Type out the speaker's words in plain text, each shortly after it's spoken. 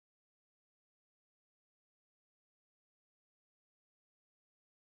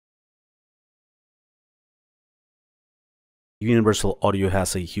Universal Audio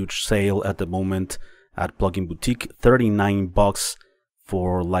has a huge sale at the moment at Plugin Boutique, $39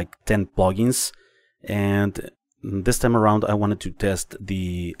 for like 10 plugins. And this time around I wanted to test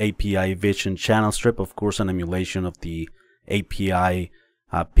the API Vision channel strip, of course an emulation of the API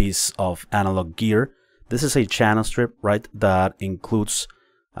piece of analog gear. This is a channel strip, right, that includes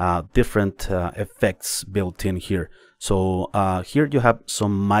different effects built in here. So here you have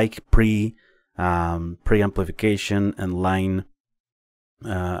some mic preamplification and line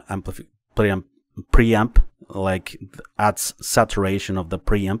preamp, like adds saturation of the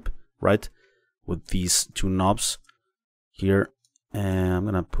preamp, right, with these two knobs here. And I'm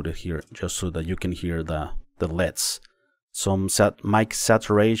gonna put it here just so that you can hear the LEDs. Some mic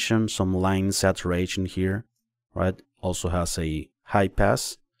saturation, some line saturation here, right? Also has a high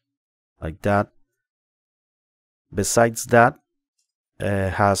pass like that. Besides that,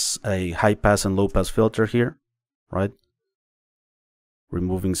 has a high pass and low pass filter here, right?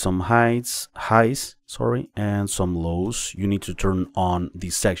 Removing some highs, and some lows. You need to turn on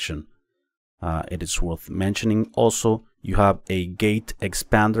this section. It is worth mentioning. Also, you have a gate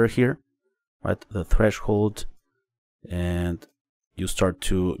expander here, right? The threshold, and you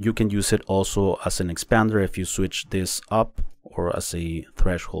can use it also as an expander if you switch this up, or as a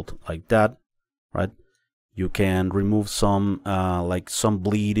threshold like that, right? You can remove some like some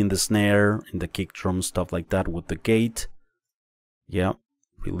bleed in the snare, in the kick drum, stuff like that with the gate. Yeah,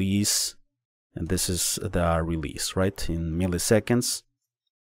 release, and this is the release, right, in milliseconds.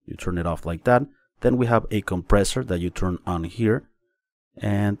 You turn it off like that. Then we have a compressor that you turn on here,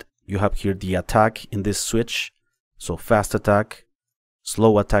 and you have here the attack in this switch. So fast attack,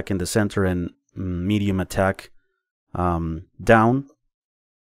 slow attack in the center, and medium attack down.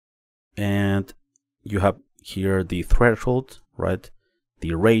 And you have here the threshold, right,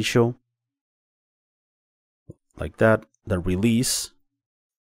 the ratio like that, the release,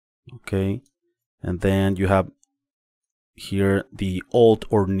 okay, and then you have here the old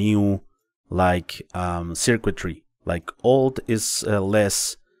or new, like circuitry. Like old is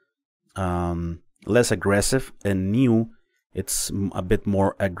less aggressive, and new, it's a bit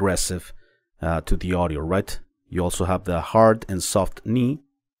more aggressive to the audio, right? You also have the hard and soft knee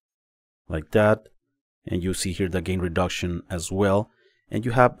like that, and you see here the gain reduction as well. And you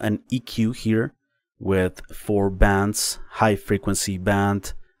have an EQ here with 4 bands: high frequency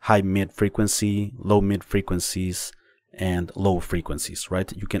band, high mid frequency, low mid frequencies, and low frequencies,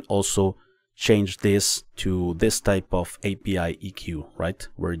 right? You can also change this to this type of API EQ, right,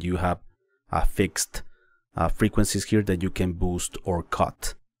 where you have fixed frequencies here that you can boost or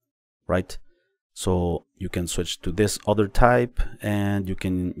cut, right? So you can switch to this other type, and you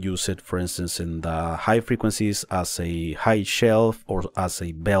can use it, for instance, in the high frequencies as a high shelf or as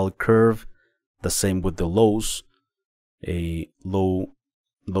a bell curve. The same with the lows, a low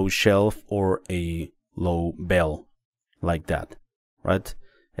shelf or a low bell, like that, right?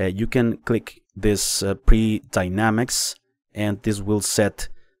 You can click this pre-dynamics, and this will set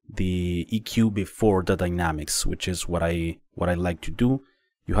the EQ before the dynamics, which is what I like to do.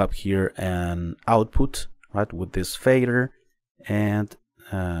 You have here an output, right, with this fader, and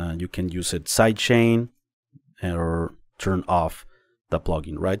you can use it sidechain or turn off the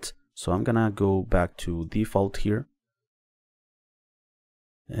plugin, right? So I'm gonna go back to default here,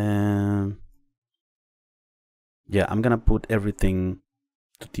 and yeah, I'm gonna put everything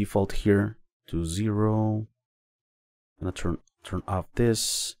to default here to 0. I'm gonna turn off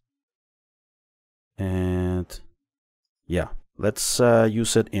this, and yeah, let's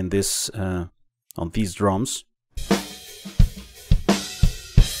use it in this on these drums.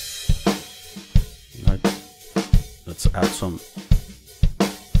 Right. Let's add some.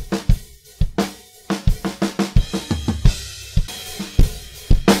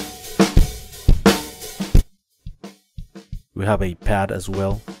 We have a pad as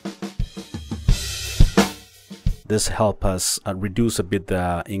well. This helps us reduce a bit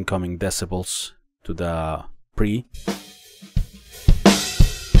the incoming decibels to the pre.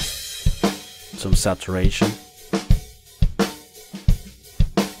 Some saturation.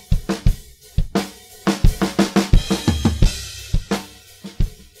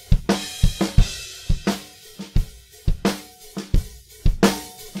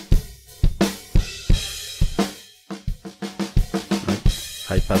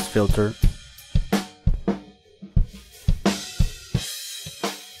 High pass filter.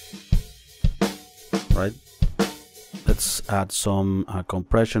 Right. Let's add some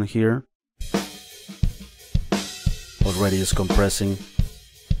compression here. Already is compressing.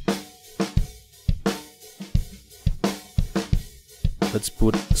 Let's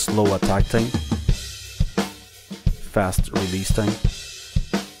put slow attack time. fast release time.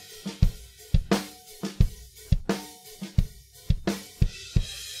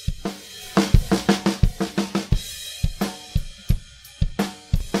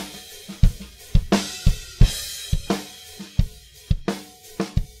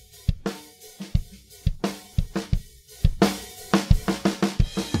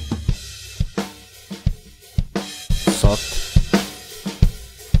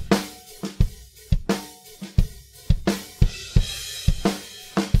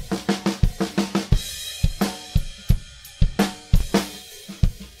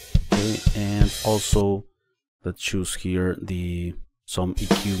 And also let's choose here some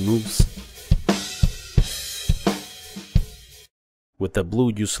EQ moves. With the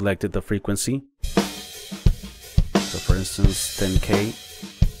blue you selected the frequency, so for instance 10K.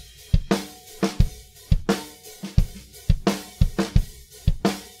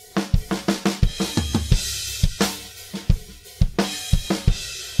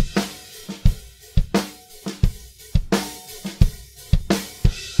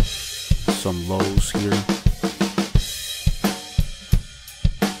 Some lows here.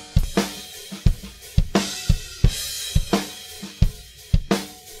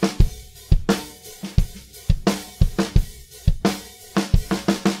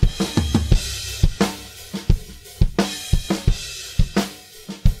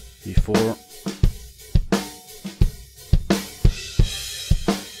 Before.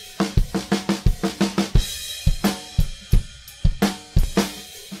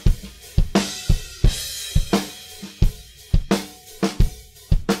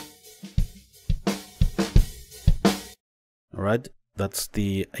 Alright, that's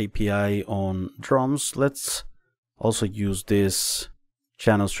the API on drums. Let's also use this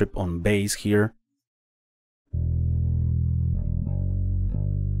channel strip on bass here.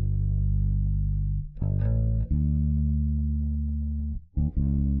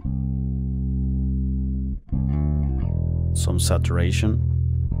 Some saturation.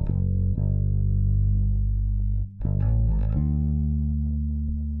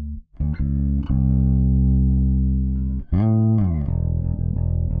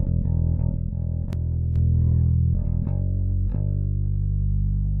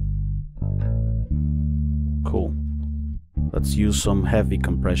 Cool. Let's use some heavy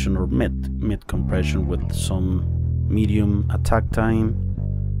compression or mid compression with some medium attack time.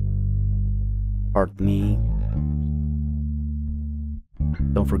 Hard knee.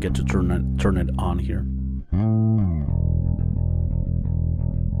 Don't forget to turn it on here.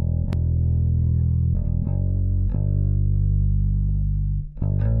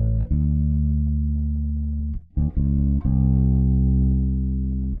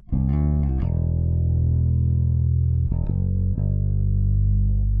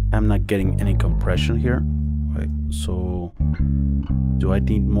 I'm not getting any compression here. Right, so do I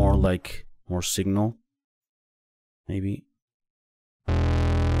need more signal? Maybe.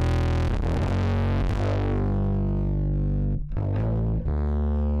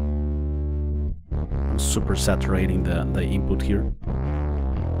 I'm super saturating the input here.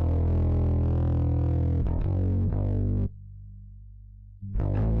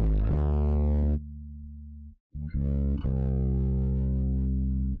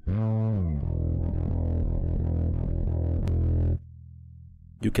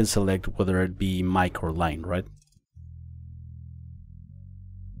 You can select whether it be mic or line, right?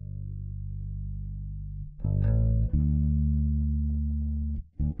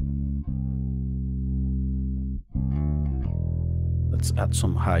 Let's add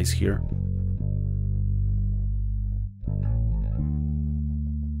some highs here.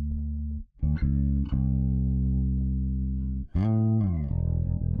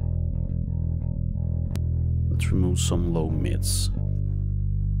 Let's remove some low mids.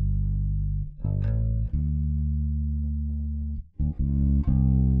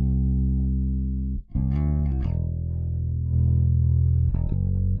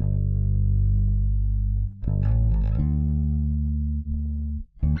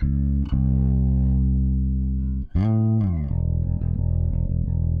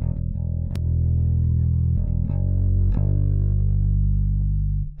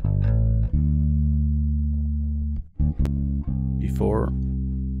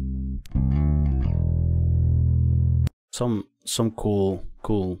 Some cool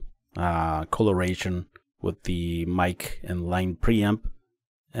coloration with the mic and line preamp,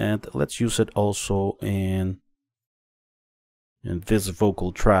 and let's use it also in this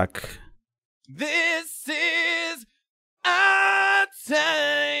vocal track. This is our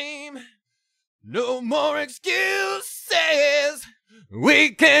time. No more excuses.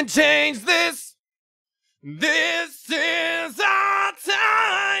 We can change this. This is our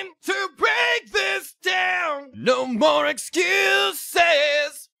time to break this down. No more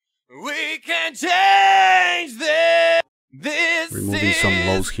excuses. We can change this. This Removing some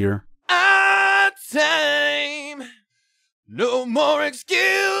lows here. Our time. No more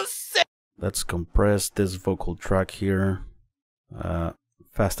excuses. Let's compress this vocal track here.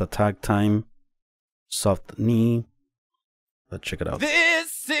 Fast attack time. Soft knee. Let's check it out.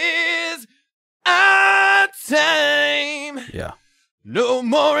 This is our time. Yeah. No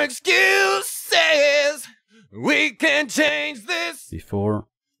more excuses. We can change this. Before.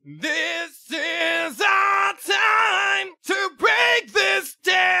 This is our time to break this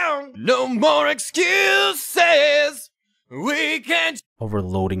down. No more excuses. We can.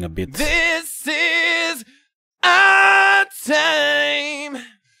 Overloading a bit. This is our time.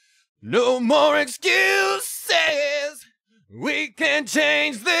 No more excuses. We can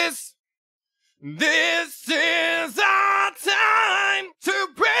change this. This is our time to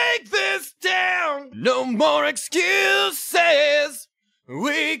break this down. No more excuses.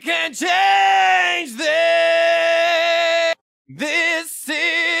 We can change this. This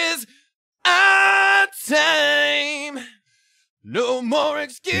is our time. No more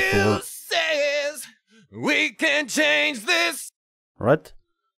excuses. We can change this. Alright,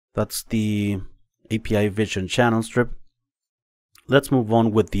 that's the API Vision channel strip. Let's move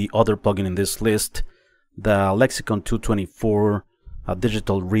on with the other plugin in this list, the Lexicon 224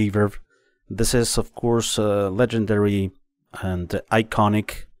 digital reverb. This is of course a legendary and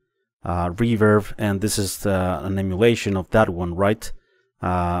iconic reverb, and this is an emulation of that one, right?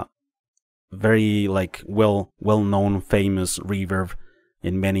 Very like well-known, famous reverb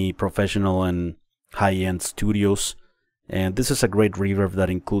in many professional and high-end studios. And this is a great reverb that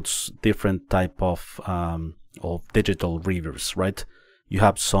includes different type of digital reverbs, right? You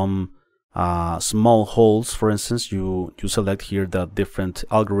have some small holes, for instance. You select here the different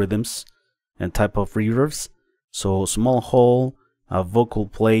algorithms and type of reverbs. So small hole, vocal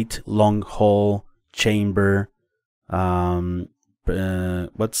plate, long hole, chamber,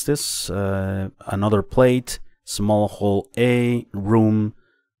 what's this? Another plate, small hole A, room,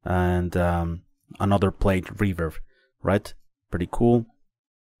 and another plate reverb, right? Pretty cool.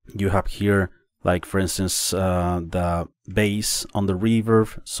 You have here, like for instance, the bass on the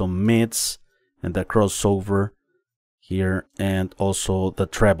reverb, some mids, and the crossover here, and also the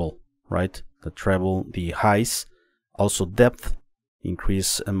treble, right? The treble, the highs, also depth,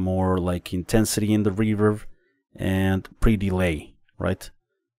 increase and more like intensity in the reverb, and pre-delay, right?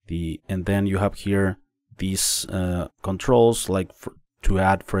 And then you have here these controls, like to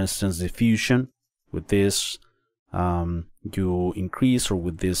add, for instance, diffusion. With this you increase, or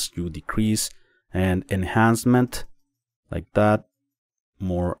with this you decrease, and enhancement, like that,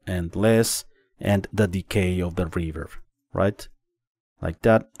 more and less, and the decay of the reverb, right? Like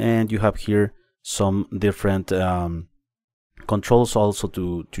that. And you have here some different controls also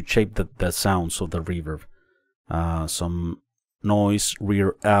to shape the sounds of the reverb. Some noise,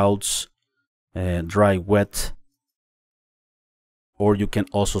 rear outs, dry, wet, or you can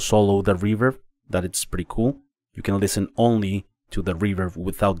also solo the reverb. That it's pretty cool. You can listen only to the reverb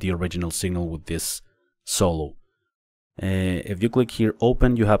without the original signal with this solo. If you click here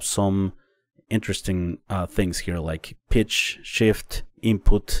open, you have some interesting things here, like pitch, shift,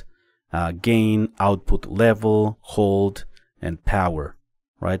 input, gain, output level, hold, and power,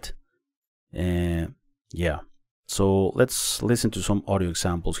 right? Yeah, so let's listen to some audio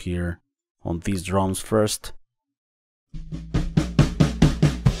examples here on these drums first.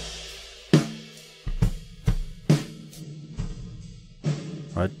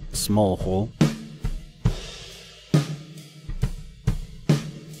 Right, small hole.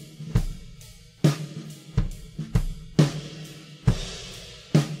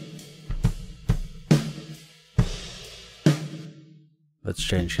 Let's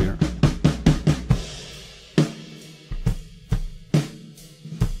change here.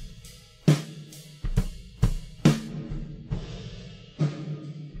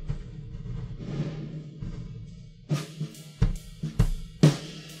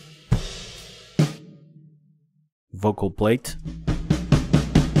 Vocal plate.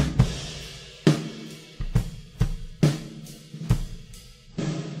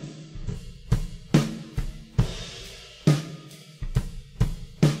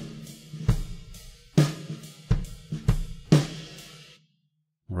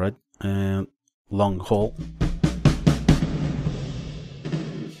 Right, and long hole.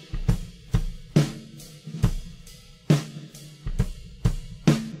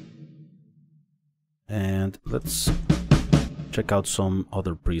 And let's check out some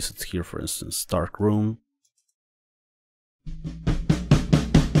other presets here, for instance, dark room,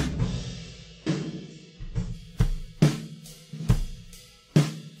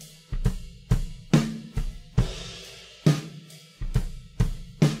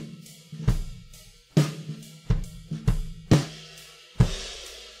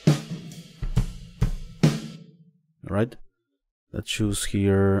 Let's choose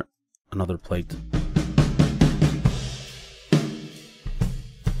here another plate.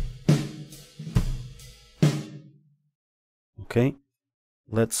 Okay,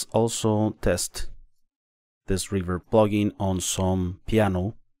 let's also test this Reverb plugin on some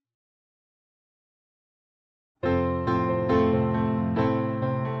piano.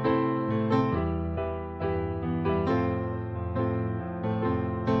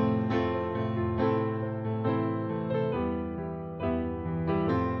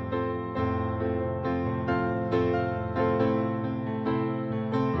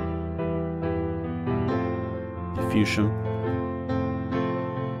 Diffusion.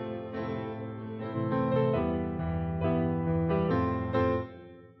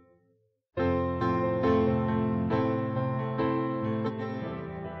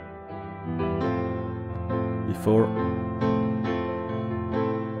 Before.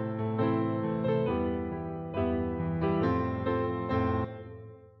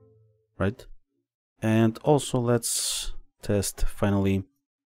 Right. And also let's test finally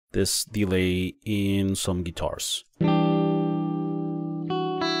this delay in some guitars.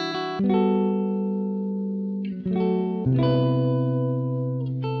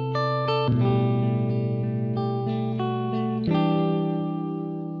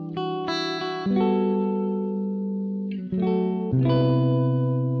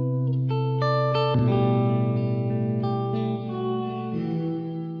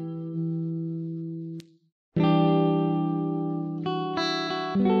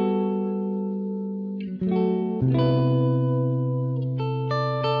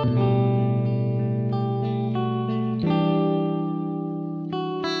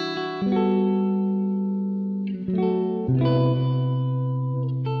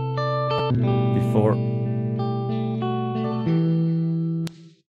 Before.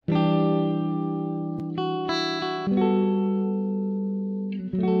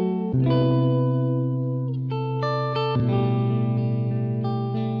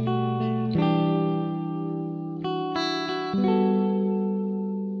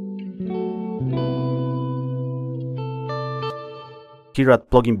 Here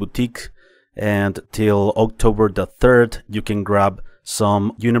at Plugin Boutique, and till October the 3rd, you can grab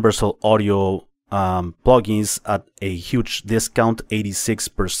some Universal Audio plugins at a huge discount,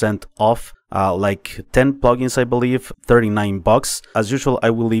 86% off. Like 10 plugins, I believe, $39. As usual, I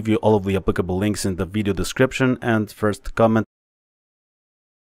will leave you all of the applicable links in the video description and first comment.